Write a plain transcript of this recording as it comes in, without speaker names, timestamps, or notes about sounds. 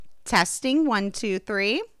Testing 1, 2,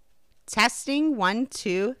 3. Testing 1,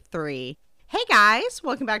 2, 3. Hey guys,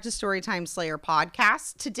 welcome back to Storytime Slayer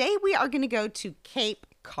podcast. Today we are going to go to Cape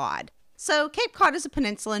Cod. So Cape Cod is a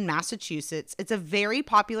peninsula in Massachusetts. It's a very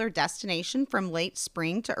popular destination from late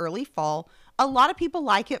spring to early fall. A lot of people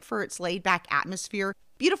like it for its laid-back atmosphere,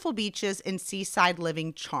 beautiful beaches, and seaside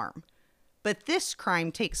living charm. But this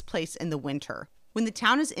crime takes place in the winter, when the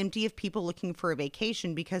town is empty of people looking for a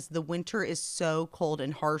vacation because the winter is so cold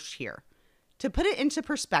and harsh here. To put it into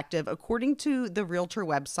perspective, according to the realtor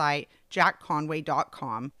website,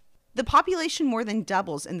 jackconway.com, the population more than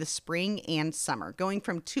doubles in the spring and summer, going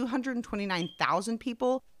from 229,000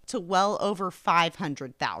 people to well over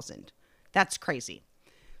 500,000. That's crazy.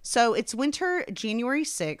 So it's winter, January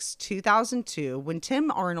 6, 2002, when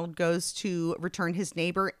Tim Arnold goes to return his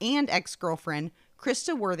neighbor and ex-girlfriend,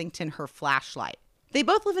 Krista Worthington, her flashlight. They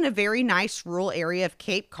both live in a very nice rural area of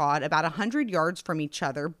Cape Cod, about 100 yards from each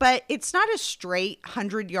other, but it's not a straight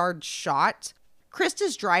 100-yard shot.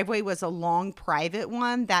 Krista's driveway was a long private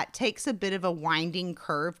one that takes a bit of a winding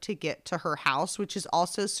curve to get to her house, which is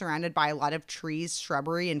also surrounded by a lot of trees,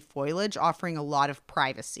 shrubbery, and foliage, offering a lot of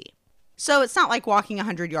privacy. So it's not like walking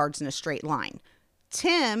 100 yards in a straight line.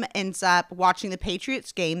 Tim ends up watching the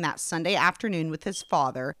Patriots game that Sunday afternoon with his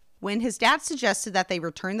father, when his dad suggested that they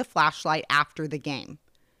return the flashlight after the game.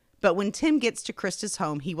 But when Tim gets to Krista's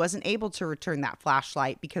home, he wasn't able to return that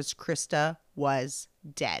flashlight because Krista was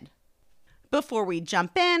dead. Before we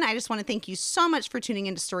jump in, I just want to thank you so much for tuning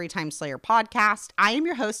into Storytime Slayer podcast. I am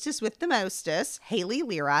your hostess with the mostest, Haley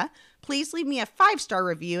Lyra. Please leave me a 5-star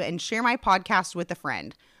review and share my podcast with a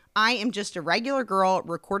friend. I am just a regular girl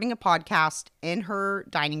recording a podcast in her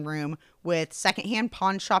dining room with secondhand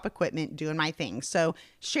pawn shop equipment doing my thing. So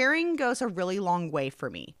sharing goes a really long way for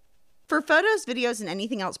me. For photos, videos, and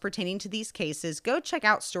anything else pertaining to these cases, go check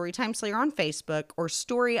out Storytime Slayer on Facebook or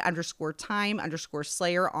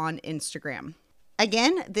story_time_slayer on Instagram.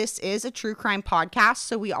 Again, this is a true crime podcast,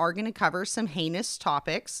 so we are going to cover some heinous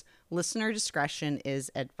topics. Listener discretion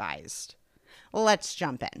is advised. Let's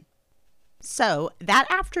jump in. So, that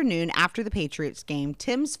afternoon after the Patriots game,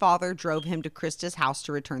 Tim's father drove him to Krista's house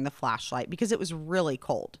to return the flashlight because it was really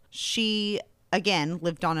cold. She, again,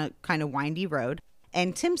 lived on a kind of windy road.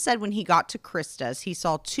 And Tim said when he got to Krista's, he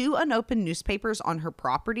saw 2 unopened newspapers on her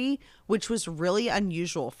property, which was really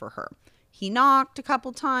unusual for her. He knocked a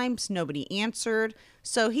couple times, nobody answered.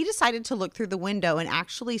 So he decided to look through the window and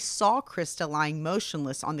actually saw Krista lying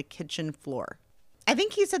motionless on the kitchen floor. I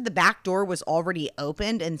think he said the back door was already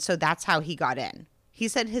opened, and so that's how he got in. He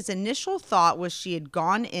said his initial thought was she had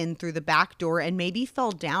gone in through the back door and maybe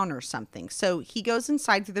fell down or something. So he goes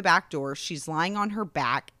inside through the back door. She's lying on her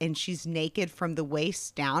back, and she's naked from the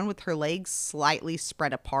waist down with her legs slightly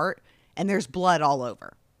spread apart, and there's blood all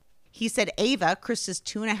over. He said Ava, Krista's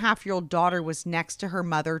 2.5-year-old daughter, was next to her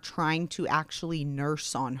mother trying to actually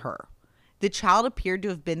nurse on her. The child appeared to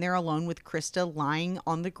have been there alone with Krista lying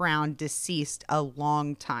on the ground, deceased a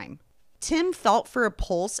long time. Tim felt for a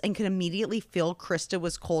pulse and could immediately feel Krista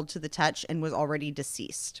was cold to the touch and was already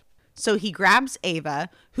deceased. So he grabs Ava,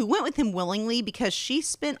 who went with him willingly because she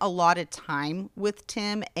spent a lot of time with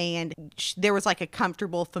Tim and there was like a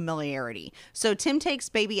comfortable familiarity. So Tim takes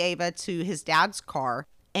baby Ava to his dad's car,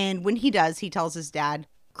 and when he does, he tells his dad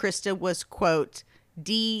Krista was, quote,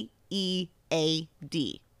 D-E-A-D.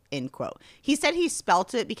 End quote. He said he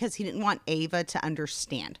spelt it because he didn't want Ava to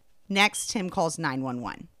understand. Next, Tim calls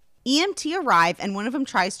 911. EMT arrive and one of them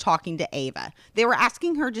tries talking to Ava. They were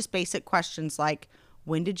asking her just basic questions like,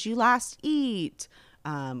 when did you last eat?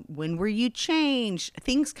 When were you changed?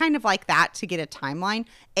 Things kind of like that to get a timeline.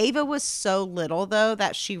 Ava was so little though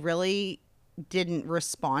that she really didn't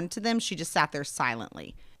respond to them. She just sat there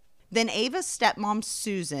silently. Then Ava's stepmom,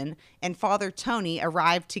 Susan, and father, Tony,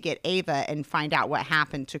 arrived to get Ava and find out what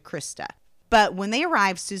happened to Krista. But when they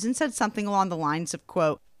arrived, Susan said something along the lines of,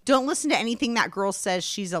 quote, don't listen to anything that girl says,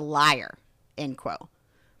 she's a liar, end quote.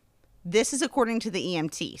 This is according to the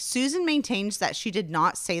EMT. Susan maintains that she did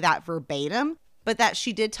not say that verbatim, but that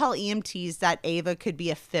she did tell EMTs that Ava could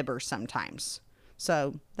be a fibber sometimes.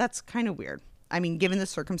 So that's kind of weird. I mean, given the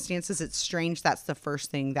circumstances, it's strange that's the first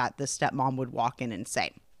thing that the stepmom would walk in and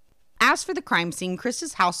say. As for the crime scene,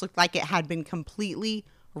 Krista's house looked like it had been completely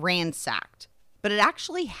ransacked, but it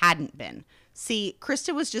actually hadn't been. See,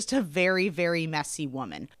 Krista was just a very, very messy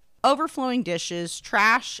woman. Overflowing dishes,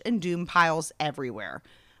 trash, and doom piles everywhere.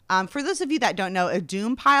 For those of you that don't know, a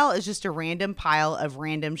doom pile is just a random pile of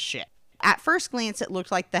random shit. At first glance, it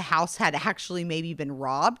looked like the house had actually maybe been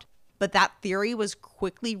robbed, but that theory was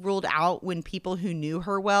quickly ruled out when people who knew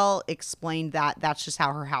her well explained that that's just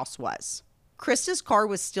how her house was. Krista's car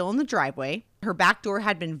was still in the driveway. Her back door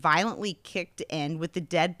had been violently kicked in with the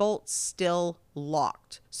deadbolt still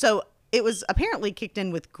locked. So it was apparently kicked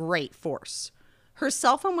in with great force. Her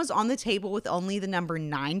cell phone was on the table with only the number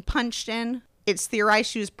 9 punched in. It's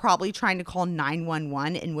theorized she was probably trying to call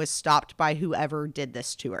 911 and was stopped by whoever did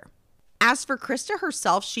this to her. As for Krista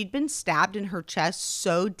herself, she'd been stabbed in her chest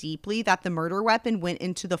so deeply that the murder weapon went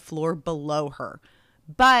into the floor below her.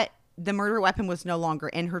 But the murder weapon was no longer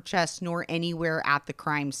in her chest nor anywhere at the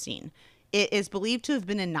crime scene. It is believed to have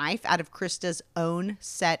been a knife out of Krista's own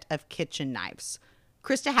set of kitchen knives.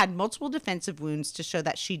 Krista had multiple defensive wounds to show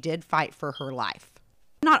that she did fight for her life.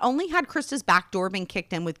 Not only had Krista's back door been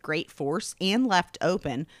kicked in with great force and left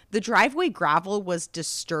open, the driveway gravel was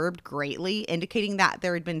disturbed greatly, indicating that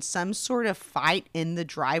there had been some sort of fight in the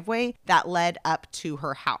driveway that led up to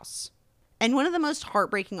her house. And one of the most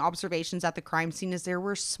heartbreaking observations at the crime scene is there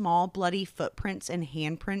were small bloody footprints and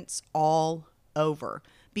handprints all over,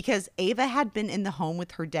 because Ava had been in the home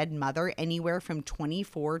with her dead mother anywhere from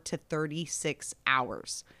 24 to 36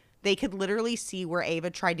 hours. They could literally see where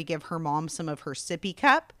Ava tried to give her mom some of her sippy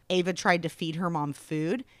cup. Ava tried to feed her mom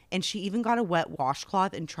food, and she even got a wet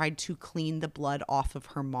washcloth and tried to clean the blood off of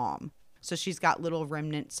her mom. So she's got little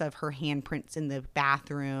remnants of her handprints in the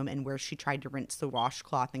bathroom and where she tried to rinse the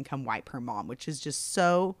washcloth and come wipe her mom, which is just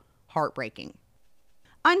so heartbreaking.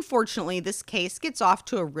 Unfortunately, this case gets off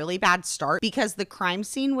to a really bad start because the crime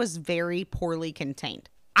scene was very poorly contained.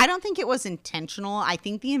 I don't think it was intentional. I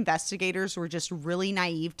think the investigators were just really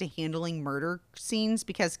naive to handling murder scenes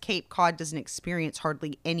because Cape Cod doesn't experience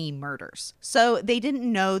hardly any murders. So they didn't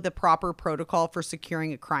know the proper protocol for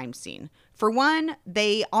securing a crime scene. For one,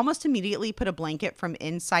 they almost immediately put a blanket from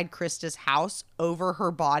inside Krista's house over her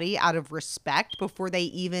body out of respect before they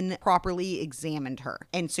even properly examined her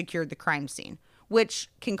and secured the crime scene, which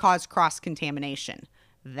can cause cross-contamination.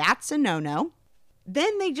 That's a no-no.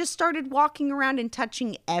 Then they just started walking around and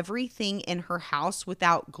touching everything in her house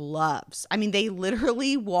without gloves. I mean, they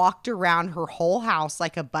literally walked around her whole house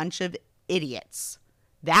like a bunch of idiots.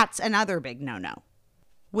 That's another big no-no.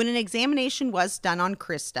 When an examination was done on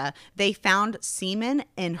Krista, they found semen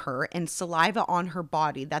in her and saliva on her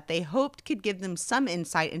body that they hoped could give them some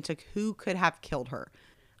insight into who could have killed her.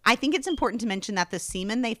 I think it's important to mention that the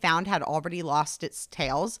semen they found had already lost its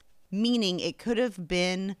tails, meaning it could have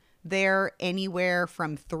been there anywhere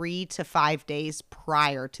from 3 to 5 days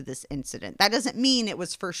prior to this incident. That doesn't mean it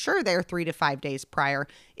was for sure there 3 to 5 days prior.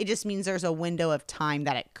 It just means there's a window of time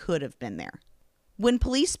that it could have been there. When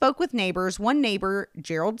police spoke with neighbors, one neighbor,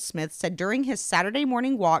 Gerald Smith, said during his Saturday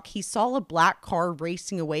morning walk, he saw a black car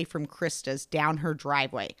racing away from Krista's down her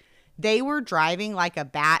driveway. They were driving like a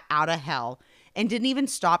bat out of hell and didn't even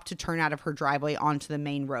stop to turn out of her driveway onto the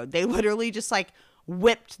main road. They literally just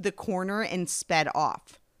whipped the corner and sped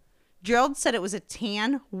off. Gerald said it was a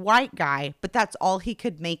tan, white guy, but that's all he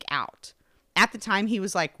could make out. At the time, he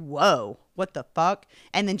was like, whoa, what the fuck?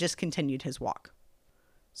 And then just continued his walk.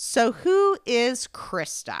 So who is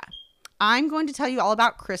Krista? I'm going to tell you all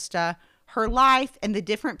about Krista, her life, and the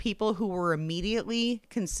different people who were immediately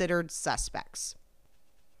considered suspects.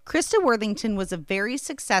 Krista Worthington was a very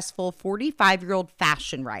successful 45-year-old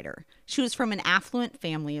fashion writer. She was from an affluent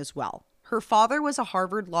family as well. Her father was a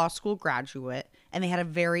Harvard Law School graduate, and they had a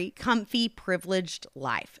very comfy, privileged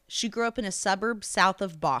life. She grew up in a suburb south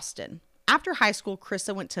of Boston. After high school,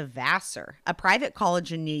 Krista went to Vassar, a private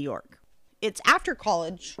college in New York. It's after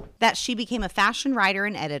college that she became a fashion writer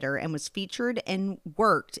and editor and was featured and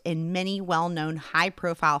worked in many well-known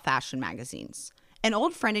high-profile fashion magazines. An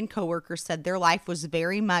old friend and coworker said their life was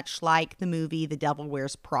very much like the movie The Devil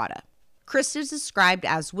Wears Prada. Krista is described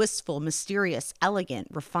as wistful, mysterious, elegant,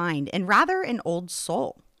 refined, and rather an old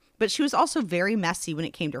soul. But she was also very messy when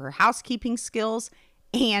it came to her housekeeping skills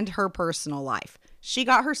and her personal life. She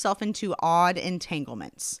got herself into odd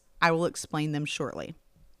entanglements. I will explain them shortly.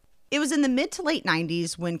 It was in the mid to late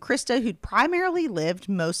 90s when Krista, who'd primarily lived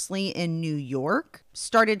mostly in New York,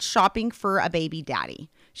 started shopping for a baby daddy.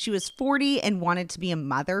 She was 40 and wanted to be a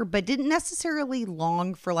mother, but didn't necessarily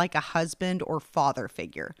long for a husband or father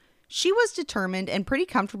figure. She was determined and pretty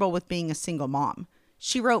comfortable with being a single mom.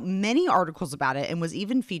 She wrote many articles about it and was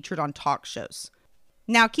even featured on talk shows.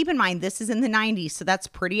 Now, keep in mind, this is in the 90s, so that's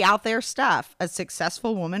pretty out there stuff. A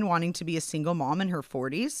successful woman wanting to be a single mom in her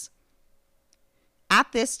 40s.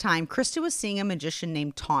 At this time, Krista was seeing a magician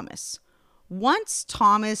named Thomas. Once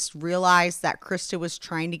Thomas realized that Krista was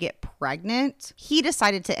trying to get pregnant, he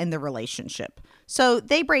decided to end the relationship. So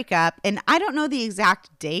they break up, and I don't know the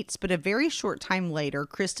exact dates, but a very short time later,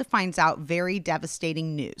 Krista finds out very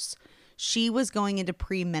devastating news. She was going into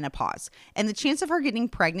premenopause, and the chance of her getting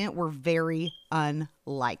pregnant were very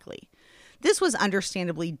unlikely. This was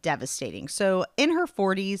understandably devastating. So in her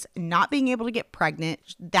 40s, not being able to get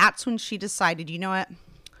pregnant, that's when she decided, you know what?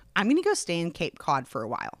 I'm going to go stay in Cape Cod for a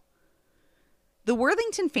while. The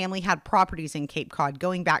Worthington family had properties in Cape Cod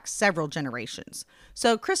going back several generations.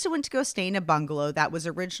 So Krista went to go stay in a bungalow that was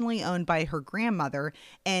originally owned by her grandmother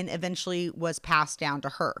and eventually was passed down to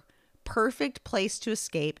her. Perfect place to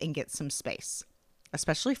escape and get some space,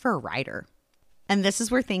 especially for a writer. And this is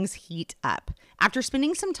where things heat up. After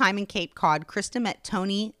spending some time in Cape Cod, Krista met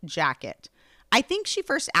Tony Jackett. I think she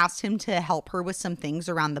first asked him to help her with some things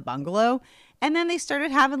around the bungalow, and then they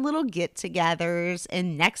started having little get-togethers,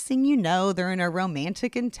 and next thing you know, they're in a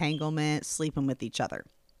romantic entanglement, sleeping with each other.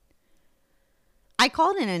 I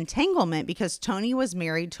call it an entanglement because Tony was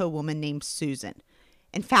married to a woman named Susan.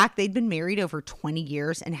 In fact, they'd been married over 20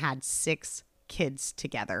 years and had 6 kids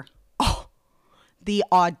together. Oh, the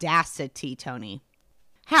audacity, Tony.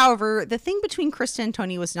 However, the thing between Krista and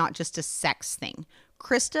Tony was not just a sex thing.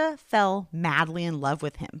 Krista fell madly in love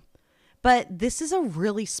with him. But this is a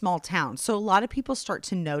really small town, so a lot of people start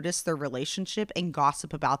to notice their relationship and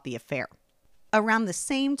gossip about the affair. Around the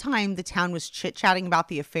same time the town was chit-chatting about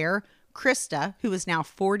the affair, Krista, who is now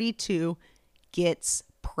 42, gets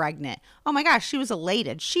pregnant. Oh my gosh, she was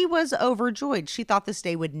elated. She was overjoyed. She thought this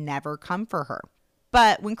day would never come for her.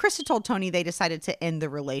 But when Krista told Tony, they decided to end the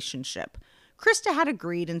relationship. Krista had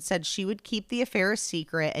agreed and said she would keep the affair a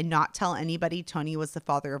secret and not tell anybody Tony was the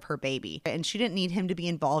father of her baby. And she didn't need him to be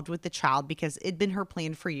involved with the child because it'd been her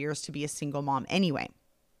plan for years to be a single mom anyway.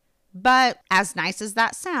 But as nice as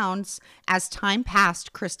that sounds, as time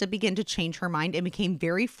passed, Krista began to change her mind and became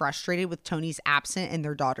very frustrated with Tony's absence in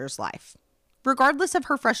their daughter's life. Regardless of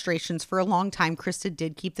her frustrations, for a long time, Krista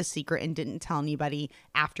did keep the secret and didn't tell anybody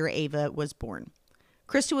after Ava was born.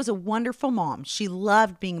 Krista was a wonderful mom. She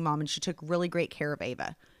loved being a mom and she took really great care of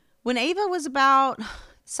Ava. When Ava was about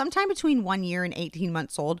sometime between 1 year and 18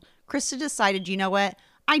 months old, Krista decided, you know what?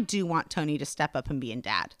 I do want Tony to step up and be a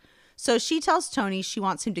dad. So she tells Tony she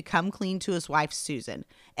wants him to come clean to his wife, Susan.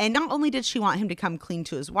 And not only did she want him to come clean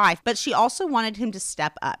to his wife, but she also wanted him to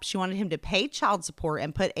step up. She wanted him to pay child support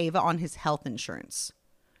and put Ava on his health insurance.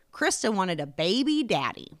 Krista wanted a baby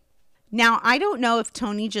daddy. Now, I don't know if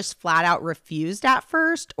Tony just flat out refused at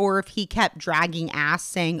first or if he kept dragging ass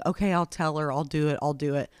saying, okay, I'll tell her, I'll do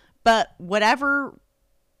it. But whatever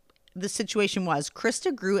the situation was,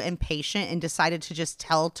 Krista grew impatient and decided to just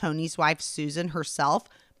tell Tony's wife, Susan, herself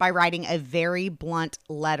by writing a very blunt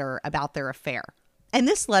letter about their affair. And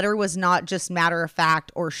this letter was not just matter of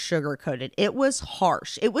fact or sugar-coated. It was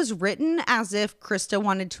harsh. It was written as if Krista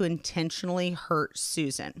wanted to intentionally hurt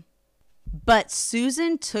Susan. But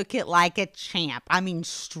Susan took it like a champ. I mean,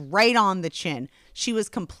 straight on the chin. She was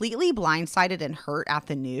completely blindsided and hurt at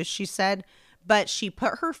the news, she said. But she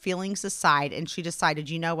put her feelings aside and she decided,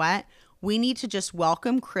 you know what? We need to just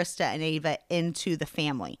welcome Krista and Ava into the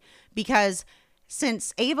family. Because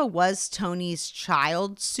since Ava was Tony's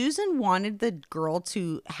child, Susan wanted the girl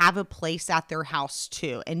to have a place at their house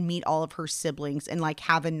too and meet all of her siblings and like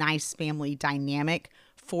have a nice family dynamic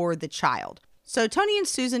for the child. So Tony and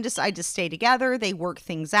Susan decide to stay together, they work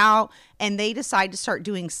things out, and they decide to start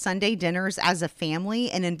doing Sunday dinners as a family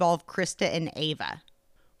and involve Krista and Ava.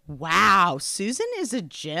 Wow, Susan is a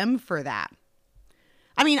gem for that.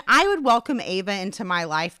 I mean, I would welcome Ava into my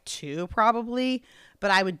life too, probably,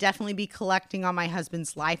 but I would definitely be collecting on my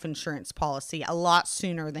husband's life insurance policy a lot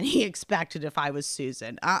sooner than he expected if I was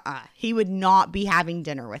Susan. He would not be having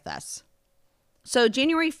dinner with us. So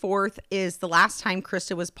January 4th is the last time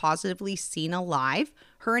Krista was positively seen alive.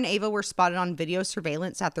 Her and Ava were spotted on video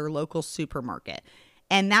surveillance at their local supermarket.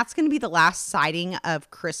 And that's going to be the last sighting of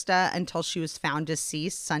Krista until she was found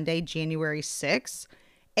deceased Sunday, January 6th.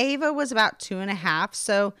 Ava was about 2.5.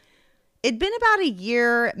 So it'd been about a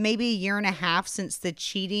year, maybe a year and a half since the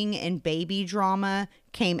cheating and baby drama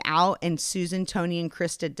came out and Susan, Tony, and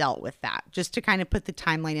Krista dealt with that. Just to kind of put the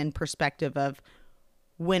timeline in perspective of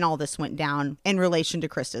when all this went down in relation to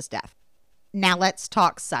Krista's death. Now let's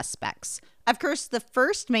talk suspects. Of course, the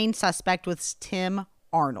first main suspect was Tim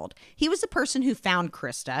Arnold. He was the person who found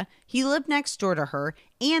Krista. He lived next door to her,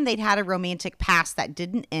 and they'd had a romantic past that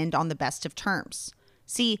didn't end on the best of terms.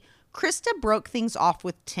 See, Krista broke things off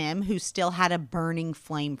with Tim, who still had a burning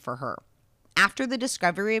flame for her. After the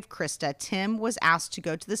discovery of Krista, Tim was asked to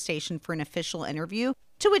go to the station for an official interview,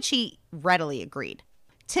 to which he readily agreed.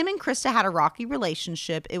 Tim and Krista had a rocky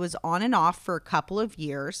relationship. It was on and off for a couple of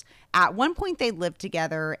years. At one point, they lived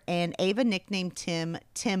together, and Ava nicknamed Tim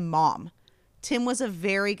Mom. Tim was a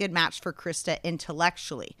very good match for Krista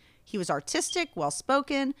intellectually. He was artistic,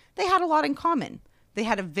 well-spoken. They had a lot in common. They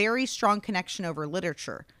had a very strong connection over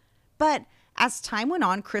literature. But As time went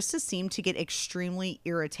on, Krista seemed to get extremely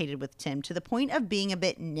irritated with Tim to the point of being a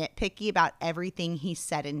bit nitpicky about everything he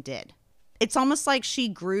said and did. It's almost like she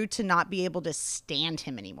grew to not be able to stand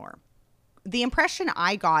him anymore. The impression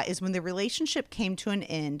I got is when the relationship came to an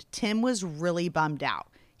end, Tim was really bummed out.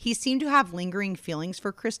 He seemed to have lingering feelings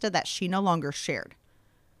for Krista that she no longer shared.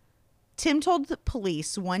 Tim told the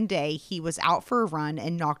police one day he was out for a run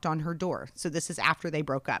and knocked on her door. So this is after they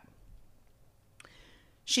broke up.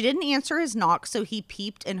 She didn't answer his knock, so he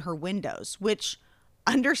peeped in her windows, which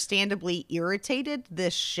understandably irritated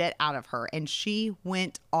the shit out of her, and she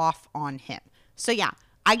went off on him. So yeah,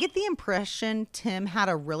 I get the impression Tim had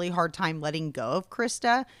a really hard time letting go of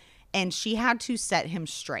Krista, and she had to set him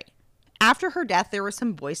straight. After her death, there were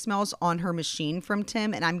some voicemails on her machine from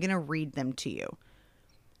Tim, and I'm going to read them to you.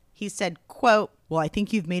 He said, quote, "Well, I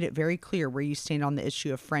think you've made it very clear where you stand on the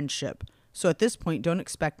issue of friendship. So at this point, don't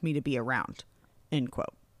expect me to be around." End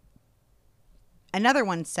quote. Another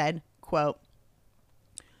one said, quote,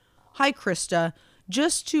 "Hi, Krista.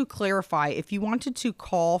 Just to clarify, if you wanted to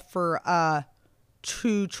call for,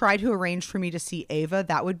 to try to arrange for me to see Ava,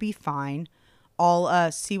 that would be fine.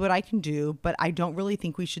 I'll see what I can do, but I don't really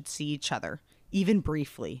think we should see each other, even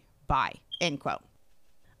briefly. Bye." End quote.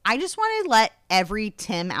 I just want to let every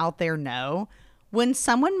Tim out there know, when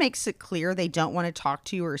someone makes it clear they don't want to talk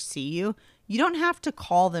to you or see you, you don't have to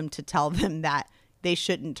call them to tell them that they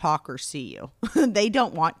shouldn't talk or see you. They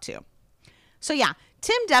don't want to. So yeah,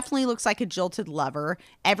 Tim definitely looks like a jilted lover.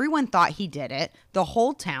 Everyone thought he did it. The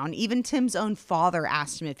whole town, even Tim's own father,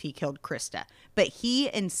 asked him if he killed Krista. But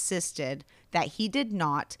he insisted that he did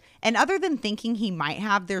not. And other than thinking he might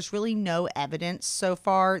have, there's really no evidence so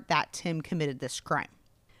far that Tim committed this crime.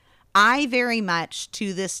 I very much,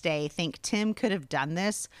 to this day, think Tim could have done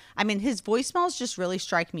this. I mean, his voicemails just really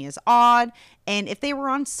strike me as odd. And if they were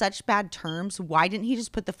on such bad terms, why didn't he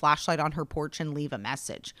just put the flashlight on her porch and leave a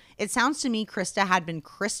message? It sounds to me Krista had been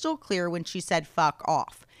crystal clear when she said fuck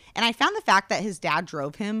off. And I found the fact that his dad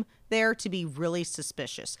drove him there to be really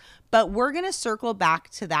suspicious. But we're going to circle back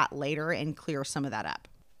to that later and clear some of that up.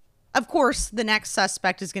 Of course, the next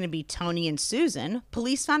suspect is going to be Tony and Susan.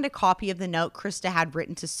 Police found a copy of the note Krista had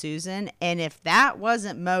written to Susan, and if that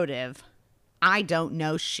wasn't motive, I don't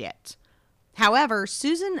know shit. However,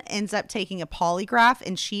 Susan ends up taking a polygraph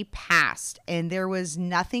and she passed, and there was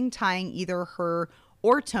nothing tying either her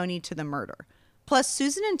or Tony to the murder. Plus,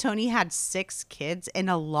 Susan and Tony had 6 kids and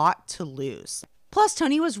a lot to lose. Plus,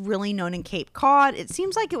 Tony was really known in Cape Cod. It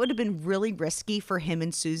seems like it would have been really risky for him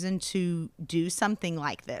and Susan to do something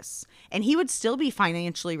like this. And he would still be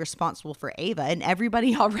financially responsible for Ava. And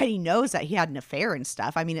everybody already knows that he had an affair and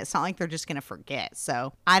stuff. I mean, it's not like they're just going to forget.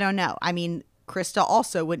 So I don't know. I mean, Krista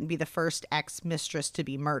also wouldn't be the first ex-mistress to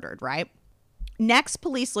be murdered, right? Next,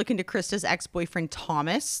 police look into Krista's ex-boyfriend,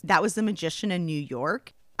 Thomas. That was the magician in New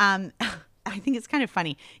York. I think it's kind of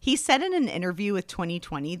funny. He said in an interview with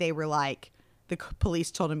 2020, they were like, the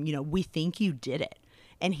police told him, "We think you did it."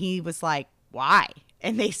 And he was like, "Why?"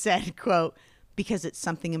 And they said, quote, "Because it's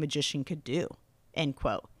something a magician could do," end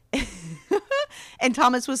quote. And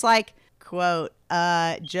Thomas was like, quote,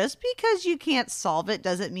 "Just because you can't solve it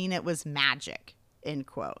doesn't mean it was magic," end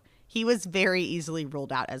quote. He was very easily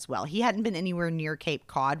ruled out as well. He hadn't been anywhere near Cape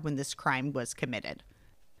Cod when this crime was committed.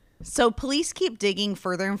 So police keep digging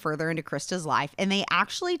further and further into Krista's life, and they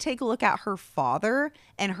actually take a look at her father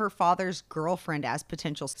and her father's girlfriend as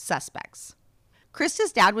potential suspects.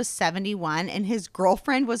 Krista's dad was 71, and his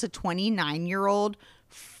girlfriend was a 29-year-old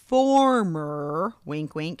former,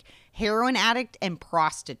 wink wink, heroin addict and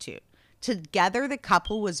prostitute. Together, the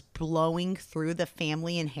couple was blowing through the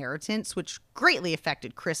family inheritance, which greatly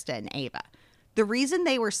affected Krista and Ava. The reason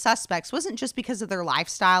they were suspects wasn't just because of their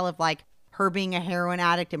lifestyle of like her being a heroin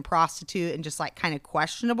addict and prostitute and just like kind of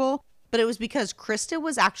questionable, but it was because Krista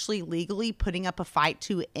was actually legally putting up a fight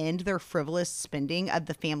to end their frivolous spending of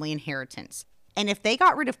the family inheritance. And if they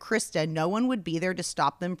got rid of Krista, no one would be there to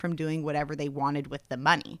stop them from doing whatever they wanted with the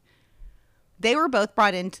money. They were both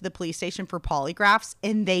brought into the police station for polygraphs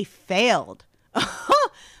and they failed.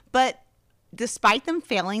 But despite them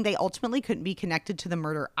failing, they ultimately couldn't be connected to the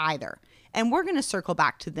murder either. And we're going to circle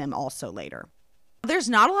back to them also later. There's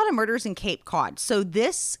not a lot of murders in Cape Cod, so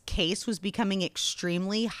this case was becoming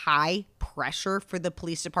extremely high pressure for the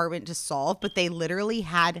police department to solve, but they literally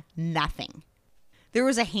had nothing. There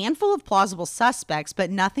was a handful of plausible suspects,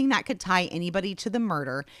 but nothing that could tie anybody to the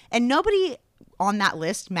murder, and nobody on that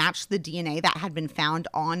list matched the DNA that had been found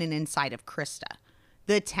on and inside of Krista.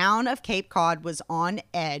 The town of Cape Cod was on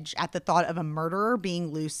edge at the thought of a murderer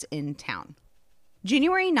being loose in town.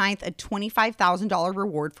 January 9th, a $25,000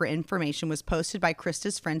 reward for information was posted by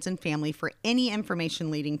Krista's friends and family for any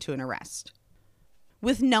information leading to an arrest.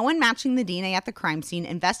 With no one matching the DNA at the crime scene,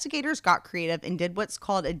 investigators got creative and did what's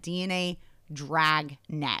called a DNA drag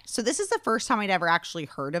net. So this is the first time I'd ever actually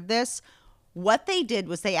heard of this. What they did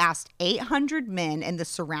was they asked 800 men in the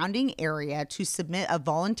surrounding area to submit a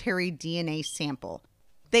voluntary DNA sample.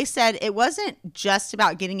 They said it wasn't just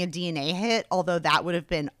about getting a DNA hit, although that would have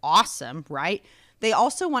been awesome, right? They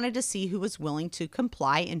also wanted to see who was willing to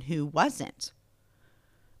comply and who wasn't.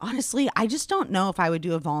 Honestly, I just don't know if I would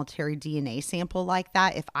do a voluntary DNA sample like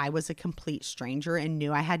that if I was a complete stranger and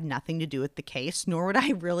knew I had nothing to do with the case, nor would I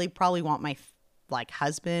really probably want my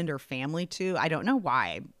husband or family to. I don't know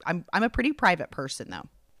why. I'm a pretty private person though.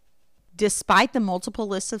 Despite the multiple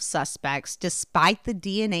lists of suspects, despite the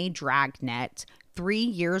DNA dragnet, 3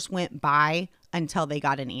 years went by until they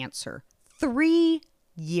got an answer. 3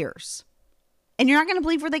 years. And you're not going to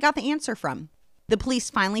believe where they got the answer from. The police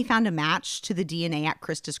finally found a match to the DNA at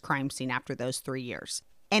Krista's crime scene after those 3 years.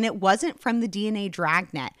 And it wasn't from the DNA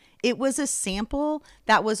dragnet. It was a sample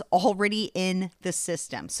that was already in the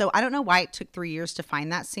system. So I don't know why it took 3 years to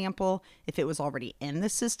find that sample. If it was already in the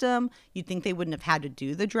system, you'd think they wouldn't have had to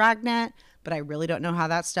do the dragnet, but I really don't know how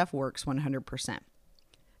that stuff works 100%.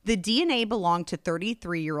 The DNA belonged to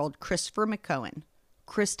 33-year-old Christopher McCohen,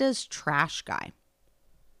 Krista's trash guy.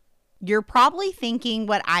 You're probably thinking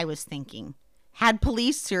what I was thinking. Had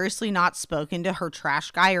police seriously not spoken to her trash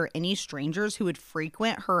guy or any strangers who would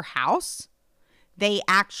frequent her house? They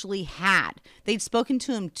actually had. They'd spoken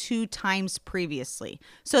to him 2 times previously.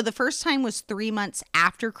 So the first time was 3 months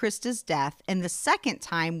after Krista's death, and the second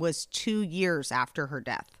time was 2 years after her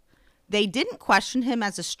death. They didn't question him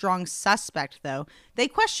as a strong suspect, though. They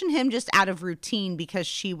questioned him just out of routine because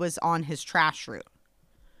she was on his trash route.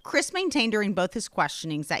 Chris maintained during both his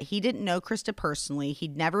questionings that he didn't know Krista personally.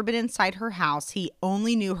 He'd never been inside her house. He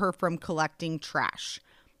only knew her from collecting trash.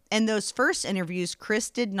 In those first interviews, Chris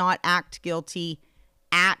did not act guilty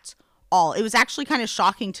at all. It was actually kind of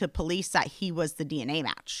shocking to police that he was the DNA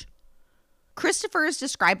match. Christopher is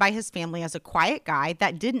described by his family as a quiet guy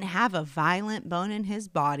that didn't have a violent bone in his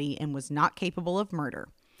body and was not capable of murder.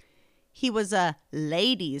 He was a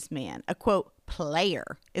ladies' man, a quote,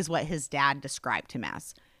 player, is what his dad described him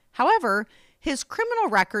as. However, his criminal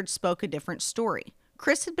record spoke a different story.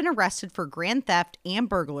 Chris had been arrested for grand theft and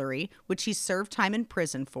burglary, which he served time in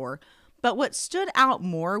prison for. But what stood out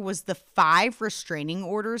more was the 5 restraining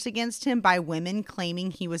orders against him by women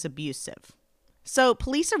claiming he was abusive. So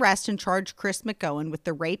police arrest and charge Chris McCohen with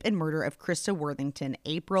the rape and murder of Krista Worthington,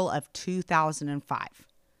 April of 2005.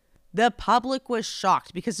 The public was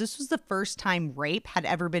shocked because this was the first time rape had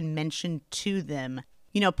ever been mentioned to them.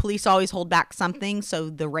 You know, police always hold back something, so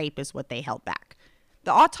the rape is what they held back.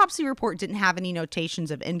 The autopsy report didn't have any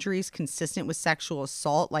notations of injuries consistent with sexual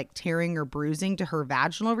assault, like tearing or bruising to her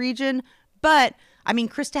vaginal region. But,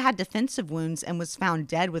 Krista had defensive wounds and was found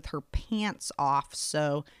dead with her pants off.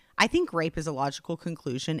 So I think rape is a logical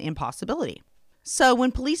conclusion and possibility. So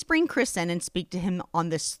when police bring Chris in and speak to him on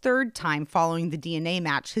this 3rd time following the DNA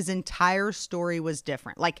match, his entire story was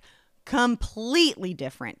different, like completely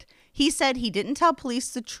different. He said he didn't tell police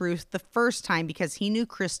the truth the first time because he knew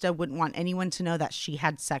Krista wouldn't want anyone to know that she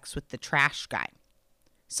had sex with the trash guy.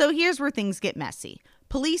 So here's where things get messy.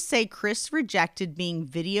 Police say Chris rejected being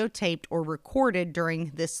videotaped or recorded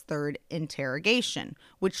during this 3rd interrogation,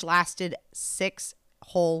 which lasted 6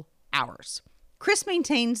 whole hours. Chris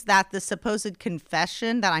maintains that the supposed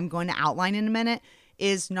confession that I'm going to outline in a minute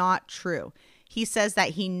is not true. He says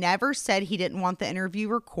that he never said he didn't want the interview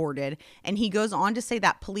recorded, and he goes on to say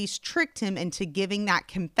that police tricked him into giving that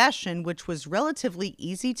confession, which was relatively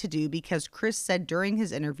easy to do because Chris said during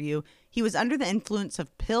his interview he was under the influence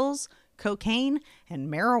of pills, cocaine, and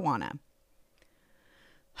marijuana.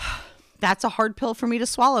 That's a hard pill for me to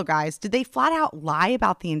swallow, guys. Did they flat out lie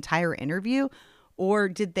about the entire interview? Or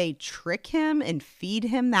did they trick him and feed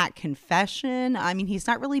him that confession? He's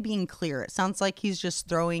not really being clear. It sounds like he's just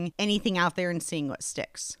throwing anything out there and seeing what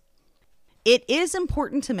sticks. It is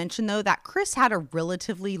important to mention, though, that Chris had a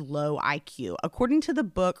relatively low IQ. According to the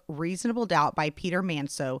book Reasonable Doubt by Peter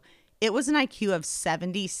Manso, it was an IQ of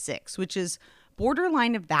 76, which is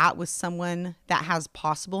borderline of that with someone that has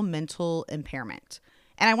possible mental impairment.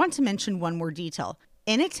 And I want to mention one more detail.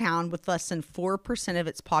 In a town with less than 4% of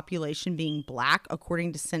its population being black,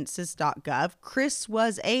 according to census.gov, Chris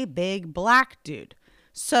was a big black dude.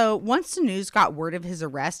 So once the news got word of his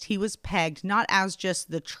arrest, he was pegged not as just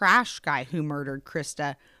the trash guy who murdered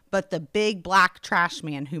Krista, but the big black trash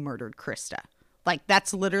man who murdered Krista. Like,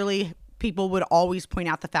 that's literally, people would always point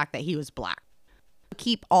out the fact that he was black.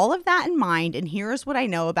 Keep all of that in mind, and here is what I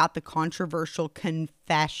know about the controversial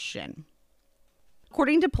confession.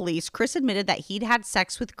 According to police, Chris admitted that he'd had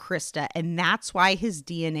sex with Krista, and that's why his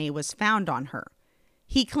DNA was found on her.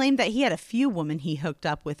 He claimed that he had a few women he hooked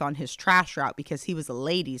up with on his trash route because he was a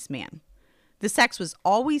ladies' man. The sex was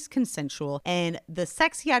always consensual, and the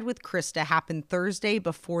sex he had with Krista happened Thursday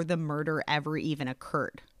before the murder ever even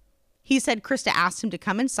occurred. He said Krista asked him to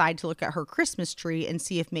come inside to look at her Christmas tree and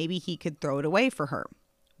see if maybe he could throw it away for her.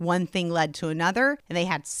 One thing led to another, and they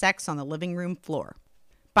had sex on the living room floor.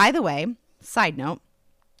 By the way, side note,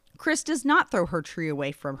 Chris does not throw her tree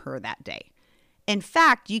away from her that day. In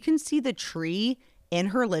fact, you can see the tree in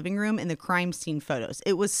her living room in the crime scene photos.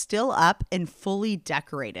 It was still up and fully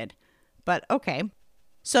decorated. But okay.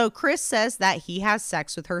 So Chris says that he has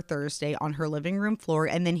sex with her Thursday on her living room floor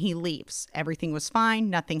and then he leaves. Everything was fine.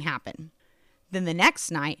 Nothing happened. Then the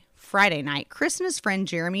next night, Friday night, Chris and his friend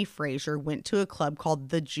Jeremy Fraser went to a club called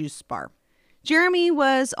the Juice Bar. Jeremy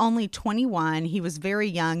was only 21. He was very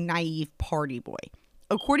young, naive party boy.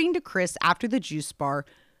 According to Chris, after the Juice Bar,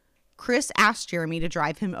 Chris asked Jeremy to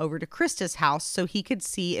drive him over to Krista's house so he could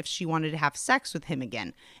see if she wanted to have sex with him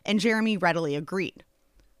again, and Jeremy readily agreed.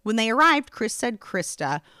 When they arrived, Chris said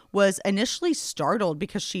Krista was initially startled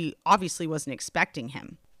because she obviously wasn't expecting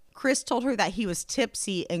him. Chris told her that he was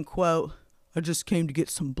tipsy and, quote, "I just came to get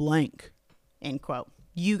some blank," end quote.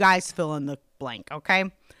 You guys fill in the blank,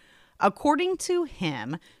 okay? According to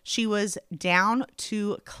him, she was down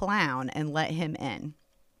to clown and let him in.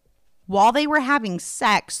 While they were having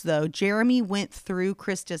sex, though, Jeremy went through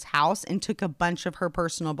Krista's house and took a bunch of her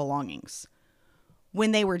personal belongings.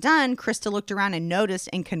 When they were done, Krista looked around and noticed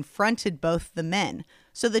and confronted both the men.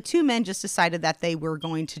 So the two men just decided that they were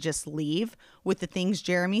going to just leave with the things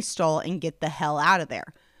Jeremy stole and get the hell out of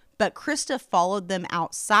there. But Krista followed them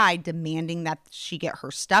outside, demanding that she get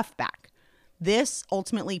her stuff back. This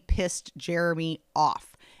ultimately pissed Jeremy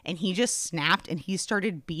off, and he just snapped and he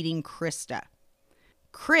started beating Krista.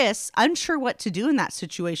 Chris, unsure what to do in that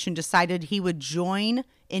situation, decided he would join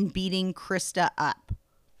in beating Krista up.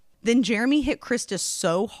 Then Jeremy hit Krista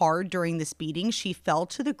so hard during this beating, she fell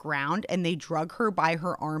to the ground and they drug her by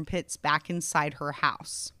her armpits back inside her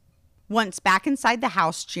house. Once back inside the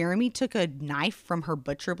house, Jeremy took a knife from her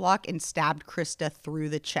butcher block and stabbed Krista through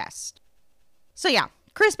the chest. So yeah,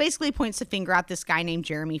 Chris basically points the finger at this guy named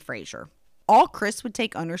Jeremy Fraser. All Chris would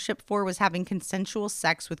take ownership for was having consensual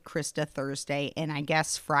sex with Krista Thursday and I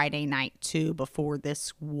guess Friday night too before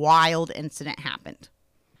this wild incident happened.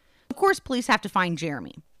 Of course, police have to find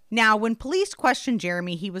Jeremy. Now, when police questioned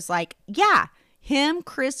Jeremy, he was like, yeah, him,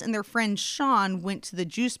 Chris, and their friend Sean went to the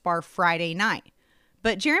Juice Bar Friday night.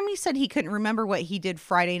 But Jeremy said he couldn't remember what he did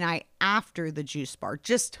Friday night after the Juice Bar.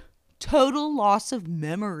 Just total loss of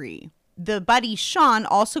memory. The buddy Sean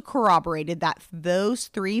also corroborated that those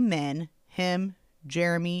three men, him,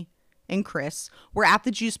 Jeremy, and Chris, were at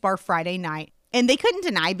the Juice Bar Friday night. And they couldn't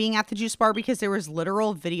deny being at the Juice Bar because there was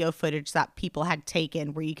literal video footage that people had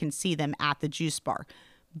taken where you can see them at the Juice Bar.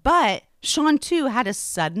 But Sean, too, had a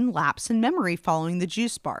sudden lapse in memory following the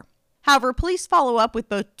Juice Bar. However, police follow up with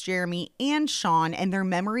both Jeremy and Sean, and their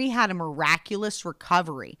memory had a miraculous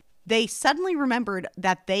recovery. They suddenly remembered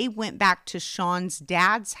that they went back to Sean's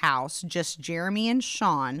dad's house, just Jeremy and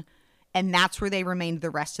Sean, and that's where they remained the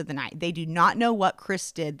rest of the night. They do not know what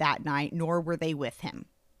Chris did that night, nor were they with him.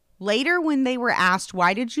 Later, when they were asked,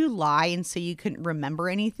 why did you lie and say you couldn't remember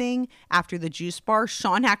anything after the Juice Bar,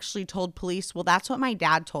 Sean actually told police, well, that's what my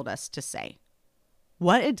dad told us to say.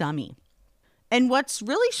 What a dummy. And what's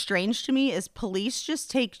really strange to me is police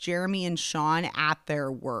just take Jeremy and Sean at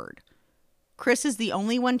their word. Chris is the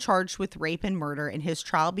only one charged with rape and murder, and his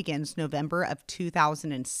trial begins November of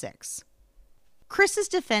 2006. Chris's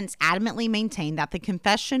defense adamantly maintained that the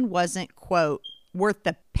confession wasn't, quote, worth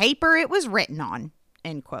the paper it was written on,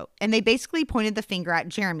 end quote. And they basically pointed the finger at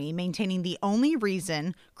Jeremy, maintaining the only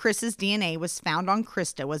reason Chris's DNA was found on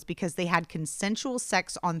Krista was because they had consensual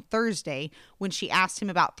sex on Thursday when she asked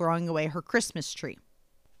him about throwing away her Christmas tree.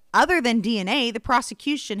 Other than DNA, the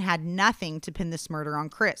prosecution had nothing to pin this murder on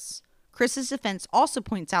Chris. Chris's defense also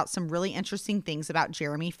points out some really interesting things about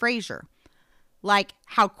Jeremy Fraser, like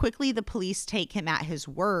how quickly the police take him at his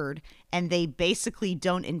word and they basically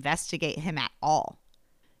don't investigate him at all.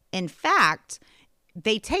 In fact,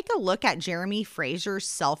 they take a look at Jeremy Fraser's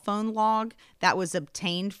cell phone log that was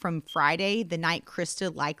obtained from Friday, the night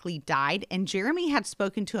Krista likely died, and Jeremy had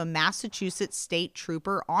spoken to a Massachusetts state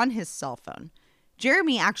trooper on his cell phone.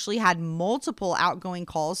 Jeremy actually had multiple outgoing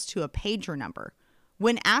calls to a pager number.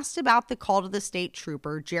 When asked about the call to the state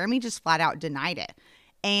trooper, Jeremy just flat out denied it.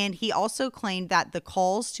 And he also claimed that the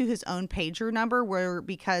calls to his own pager number were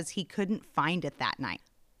because he couldn't find it that night.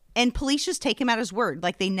 And police just take him at his word.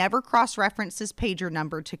 Like, they never cross-reference his pager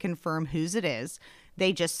number to confirm whose it is.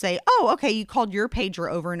 They just say, oh, okay, you called your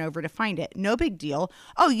pager over and over to find it. No big deal.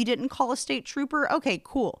 Oh, you didn't call a state trooper? Okay,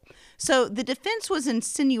 cool. So the defense was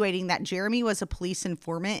insinuating that Jeremy was a police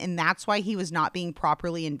informant, and that's why he was not being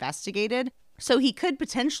properly investigated. So he could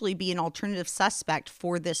potentially be an alternative suspect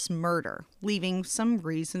for this murder, leaving some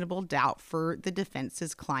reasonable doubt for the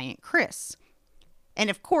defense's client, Chris. And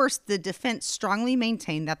of course, the defense strongly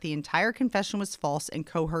maintained that the entire confession was false and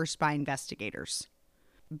coerced by investigators.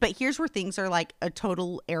 But here's where things are like a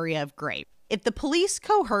total area of gray. If the police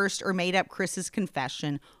coerced or made up Chris's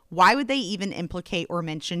confession, why would they even implicate or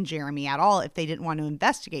mention Jeremy at all if they didn't want to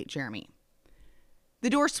investigate Jeremy? The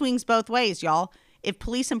door swings both ways, y'all. If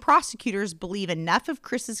police and prosecutors believe enough of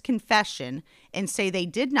Chris's confession and say they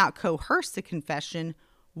did not coerce the confession,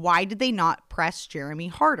 why did they not press Jeremy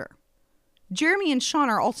harder? Jeremy and Sean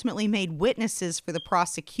are ultimately made witnesses for the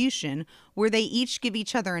prosecution, where they each give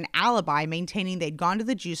each other an alibi, maintaining they'd gone to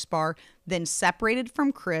the juice bar, then separated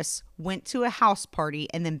from Chris, went to a house party,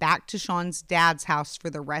 and then back to Sean's dad's house for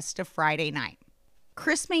the rest of Friday night.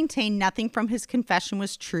 Chris maintained nothing from his confession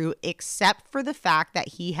was true except for the fact that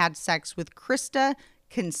he had sex with Krista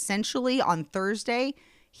consensually on Thursday.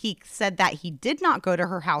 He said that he did not go to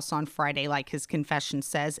her house on Friday like his confession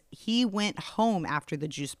says. He went home after the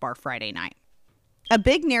juice bar Friday night. A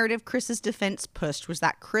big narrative Chris's defense pushed was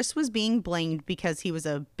that Chris was being blamed because he was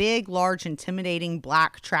a big, large, intimidating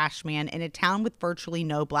black trash man in a town with virtually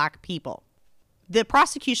no black people. The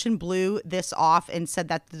prosecution blew this off and said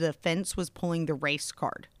that the defense was pulling the race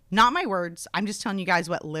card. Not my words. I'm just telling you guys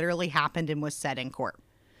what literally happened and was said in court.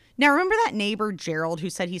 Now, remember that neighbor Gerald who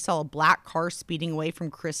said he saw a black car speeding away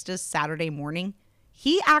from Krista's Saturday morning?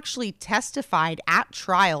 He actually testified at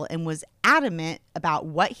trial and was adamant about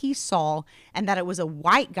what he saw and that it was a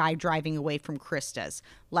white guy driving away from Krista's,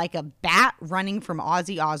 like a bat running from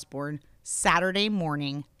Ozzy Osbourne Saturday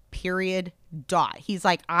morning, period, dot. He's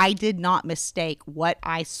like, I did not mistake what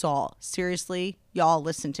I saw. Seriously, y'all,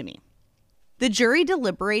 listen to me. The jury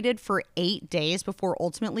deliberated for 8 days before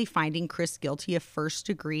ultimately finding Chris guilty of first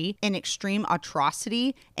degree and extreme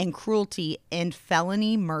atrocity and cruelty and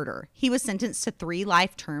felony murder. He was sentenced to 3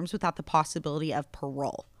 life terms without the possibility of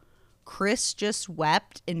parole. Chris just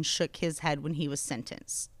wept and shook his head when he was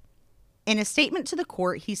sentenced. In a statement to the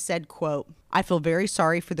court, he said, quote, I feel very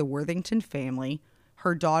sorry for the Worthington family,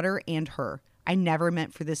 her daughter and her. I never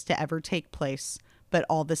meant for this to ever take place, but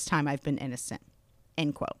all this time I've been innocent,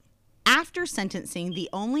 end quote. After sentencing, the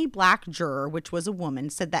only black juror, which was a woman,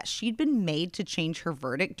 said that she'd been made to change her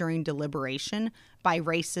verdict during deliberation by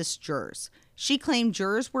racist jurors. She claimed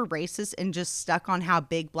jurors were racist and just stuck on how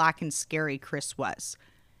big, black, and scary Chris was.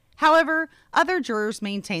 However, other jurors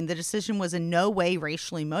maintained the decision was in no way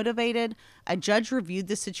racially motivated. A judge reviewed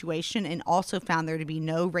the situation and also found there to be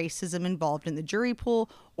no racism involved in the jury pool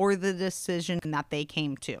or the decision that they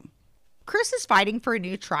came to. Chris is fighting for a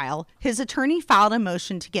new trial. His attorney filed a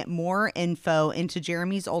motion to get more info into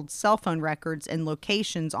Jeremy's old cell phone records and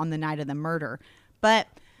locations on the night of the murder, but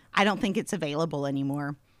I don't think it's available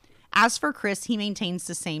anymore. As for Chris, he maintains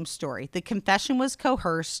the same story. The confession was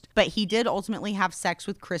coerced, but he did ultimately have sex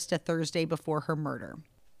with Krista Thursday before her murder.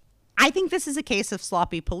 I think this is a case of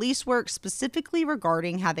sloppy police work, specifically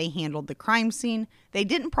regarding how they handled the crime scene. They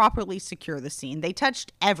didn't properly secure the scene. They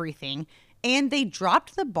touched everything. And they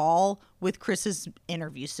dropped the ball with Chris's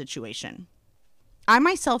interview situation. I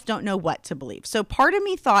myself don't know what to believe. So part of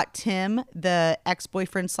me thought Tim, the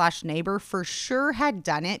ex-boyfriend / neighbor, for sure had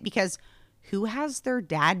done it because who has their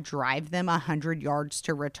dad drive them 100 yards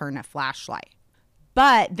to return a flashlight?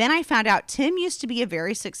 But then I found out Tim used to be a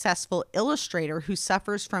very successful illustrator who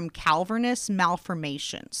suffers from cavernous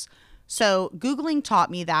malformations. So Googling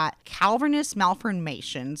taught me that cavernous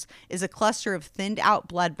malformations is a cluster of thinned out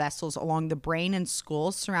blood vessels along the brain and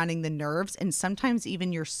skull surrounding the nerves and sometimes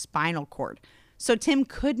even your spinal cord. So Tim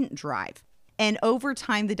couldn't drive. And over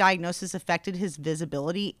time, the diagnosis affected his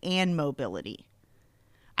visibility and mobility.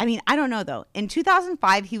 I mean, I don't know though. In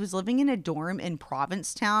 2005, he was living in a dorm in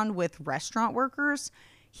Provincetown with restaurant workers.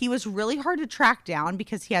 He was really hard to track down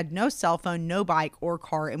because he had no cell phone, no bike or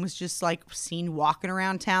car, and was just like seen walking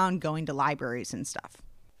around town, going to libraries and stuff.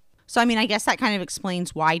 So, I mean, I guess that kind of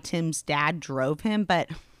explains why Tim's dad drove him, but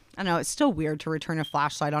I don't know, it's still weird to return a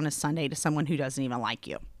flashlight on a Sunday to someone who doesn't even like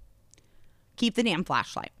you. Keep the damn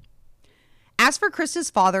flashlight. As for Chris's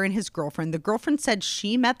father and his girlfriend, the girlfriend said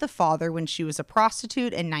she met the father when she was a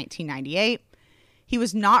prostitute in 1998. He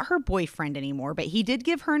was not her boyfriend anymore, but he did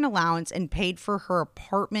give her an allowance and paid for her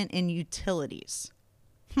apartment and utilities.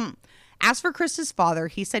 As for Krista's father,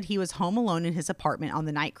 he said he was home alone in his apartment on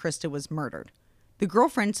the night Krista was murdered. The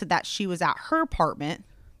girlfriend said that she was at her apartment,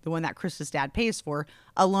 the one that Krista's dad pays for,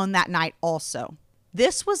 alone that night also.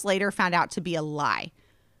 This was later found out to be a lie.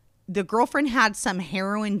 The girlfriend had some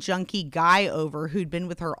heroin junkie guy over who'd been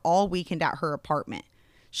with her all weekend at her apartment.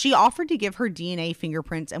 She offered to give her DNA,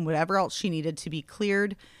 fingerprints, and whatever else she needed to be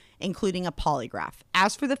cleared, including a polygraph.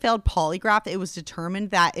 As for the failed polygraph, it was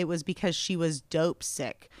determined that it was because she was dope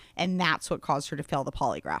sick, and that's what caused her to fail the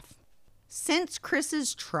polygraph. Since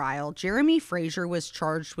Chris's trial, Jeremy Fraser was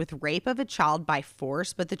charged with rape of a child by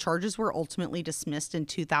force, but the charges were ultimately dismissed in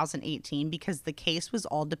 2018 because the case was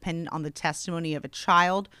all dependent on the testimony of a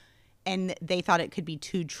child, and they thought it could be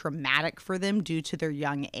too traumatic for them due to their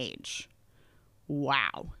young age.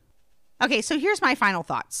 Wow. Okay, so here's my final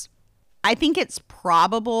thoughts. I think it's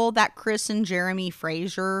probable that Chris and Jeremy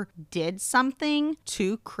Fraser did something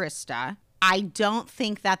to Krista. I don't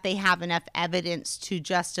think that they have enough evidence to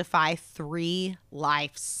justify 3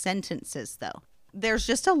 life sentences, though. There's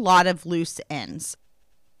just a lot of loose ends.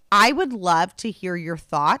 I would love to hear your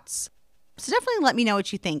thoughts, so definitely let me know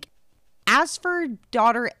what you think. As for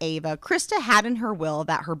daughter Ava, Krista had in her will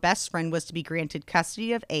that her best friend was to be granted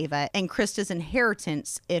custody of Ava and Krista's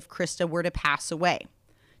inheritance if Krista were to pass away.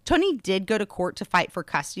 Tony did go to court to fight for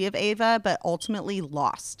custody of Ava, but ultimately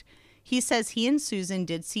lost. He says he and Susan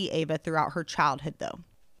did see Ava throughout her childhood, though.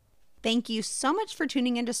 Thank you so much for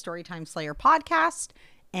tuning into Storytime Slayer podcast,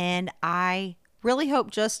 and I really hope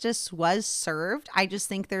justice was served. I just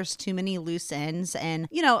think there's too many loose ends and,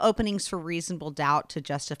 openings for reasonable doubt to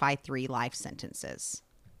justify 3 life sentences.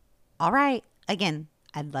 All right. Again,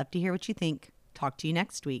 I'd love to hear what you think. Talk to you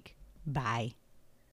next week. Bye.